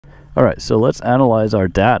All right, so let's analyze our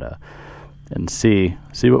data and see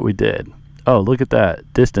what we did. Oh, look at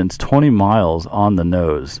that distance, 20 miles on the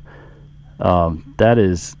nose. That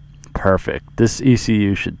is perfect. This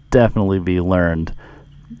ECU should definitely be learned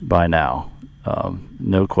by now,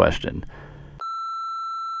 no question.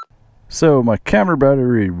 So my camera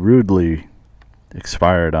battery rudely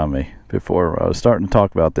expired on me before I was starting to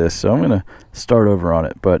talk about this, so I'm gonna start over on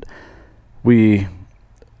it. But we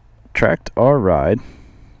tracked our ride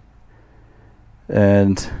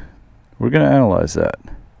and we're gonna analyze that.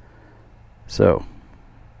 So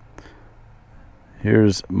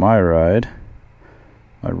here's my ride,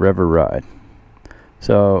 my Rever ride.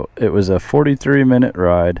 So it was a 43-minute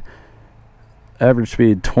ride, average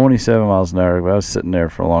speed 27 miles an hour. I was sitting there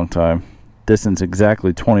for a long time. Distance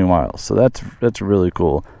exactly 20 miles. So that's really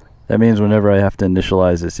cool. That means whenever I have to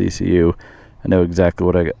initialize this ECU, I know exactly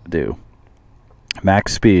what I got to do.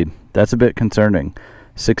 Max speed, that's a bit concerning,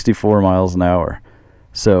 64 miles an hour.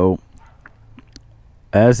 So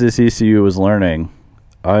as this ECU was learning,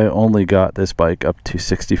 I only got this bike up to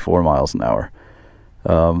 64 miles an hour.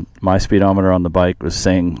 My speedometer on the bike was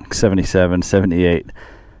saying 77, 78.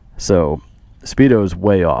 So speedo is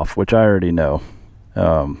way off, which I already know.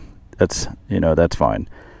 That's fine.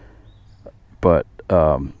 But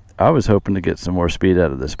I was hoping to get some more speed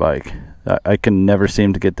out of this bike. I can never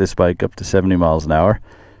seem to get this bike up to 70 miles an hour.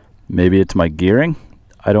 Maybe it's my gearing.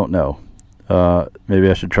 I don't know. Maybe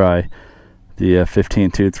I should try the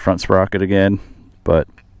 15-tooth front sprocket again. But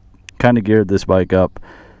kind of geared this bike up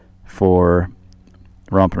for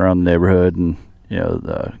romping around the neighborhood and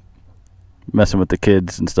messing with the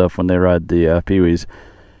kids and stuff when they ride the Pee-wees.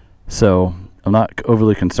 So I'm not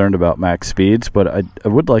overly concerned about max speeds, but I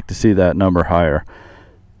would like to see that number higher.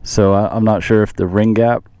 So I'm not sure if the ring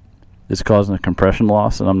gap is causing a compression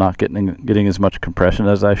loss and I'm not getting as much compression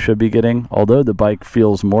as I should be getting, although the bike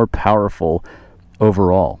feels more powerful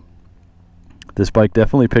overall. This bike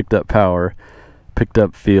definitely picked up power, picked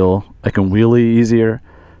up feel. I can wheelie easier.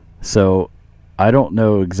 So I don't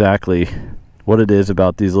know exactly what it is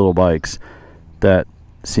about these little bikes that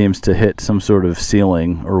seems to hit some sort of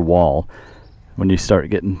ceiling or wall when you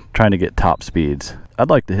start trying to get top speeds. I'd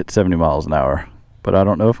like to hit 70 miles an hour, but I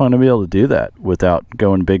don't know if I'm going to be able to do that without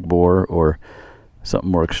going big bore or something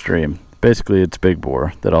more extreme. Basically, it's big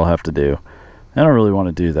bore that I'll have to do. I don't really want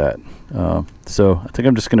to do that. So I think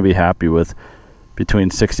I'm just going to be happy with between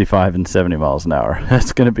 65 and 70 miles an hour.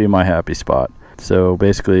 That's going to be my happy spot. So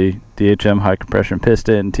basically, DHM High Compression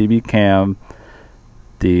Piston, TB cam,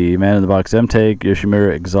 the man-in-the-box M-Take,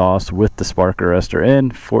 Yoshimura exhaust with the spark arrestor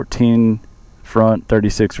in, 14 front,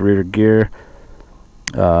 36 rear gear.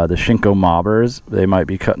 The Shinko mobbers, they might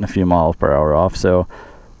be cutting a few miles per hour off. So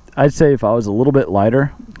I'd say if I was a little bit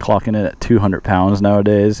lighter, clocking in at 200 pounds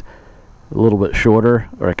nowadays, a little bit shorter,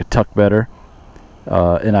 or I could tuck better,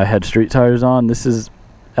 and I had street tires on, this is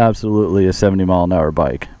absolutely a 70 mile an hour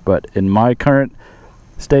bike. But in my current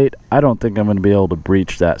state, I don't think I'm going to be able to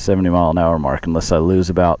breach that 70 mile an hour mark unless I lose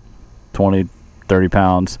about 20-30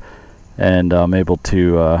 pounds and I'm able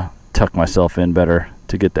to tuck myself in better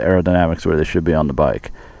to get the aerodynamics where they should be on the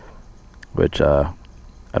bike, which I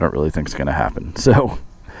don't really think is going to happen. So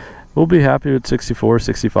we'll be happy with 64,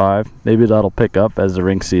 65. Maybe that'll pick up as the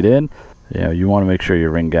rings seat in. You want to make sure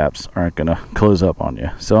your ring gaps aren't going to close up on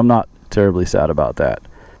you. So I'm not terribly sad about that.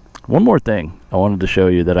 One more thing I wanted to show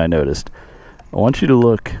you that I noticed. I want you to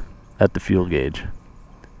look at the fuel gauge.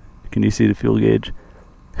 Can you see the fuel gauge?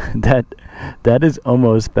 that is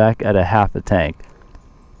almost back at a half a tank.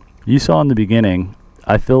 You saw in the beginning,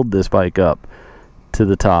 I filled this bike up to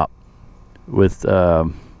the top with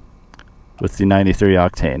the 93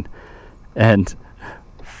 octane, and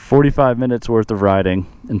 45 minutes worth of riding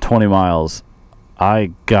and 20 miles.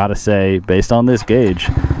 I gotta say, based on this gauge,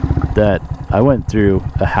 that I went through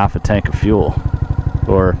a half a tank of fuel,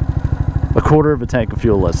 or a quarter of a tank of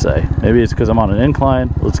fuel, let's say. Maybe it's because I'm on an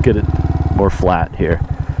incline. Let's get it more flat here,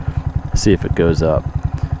 see if it goes up.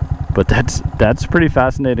 But that's pretty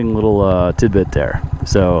fascinating little tidbit there.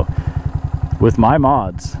 So with my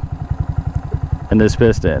mods and this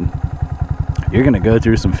piston, you're gonna go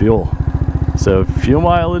through some fuel. So fuel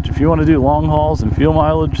mileage, if you want to do long hauls and fuel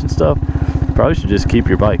mileage and stuff, you probably should just keep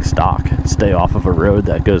your bike stock. Stay off of a road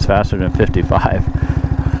that goes faster than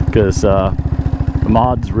 55, because the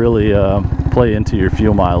mods really play into your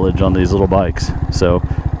fuel mileage on these little bikes. So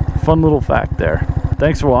fun little fact there.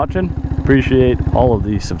 Thanks for watching. Appreciate all of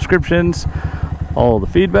the subscriptions, all of the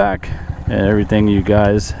feedback, and everything you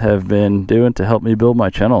guys have been doing to help me build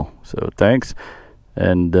my channel. So thanks,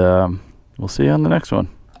 and we'll see you on the next one.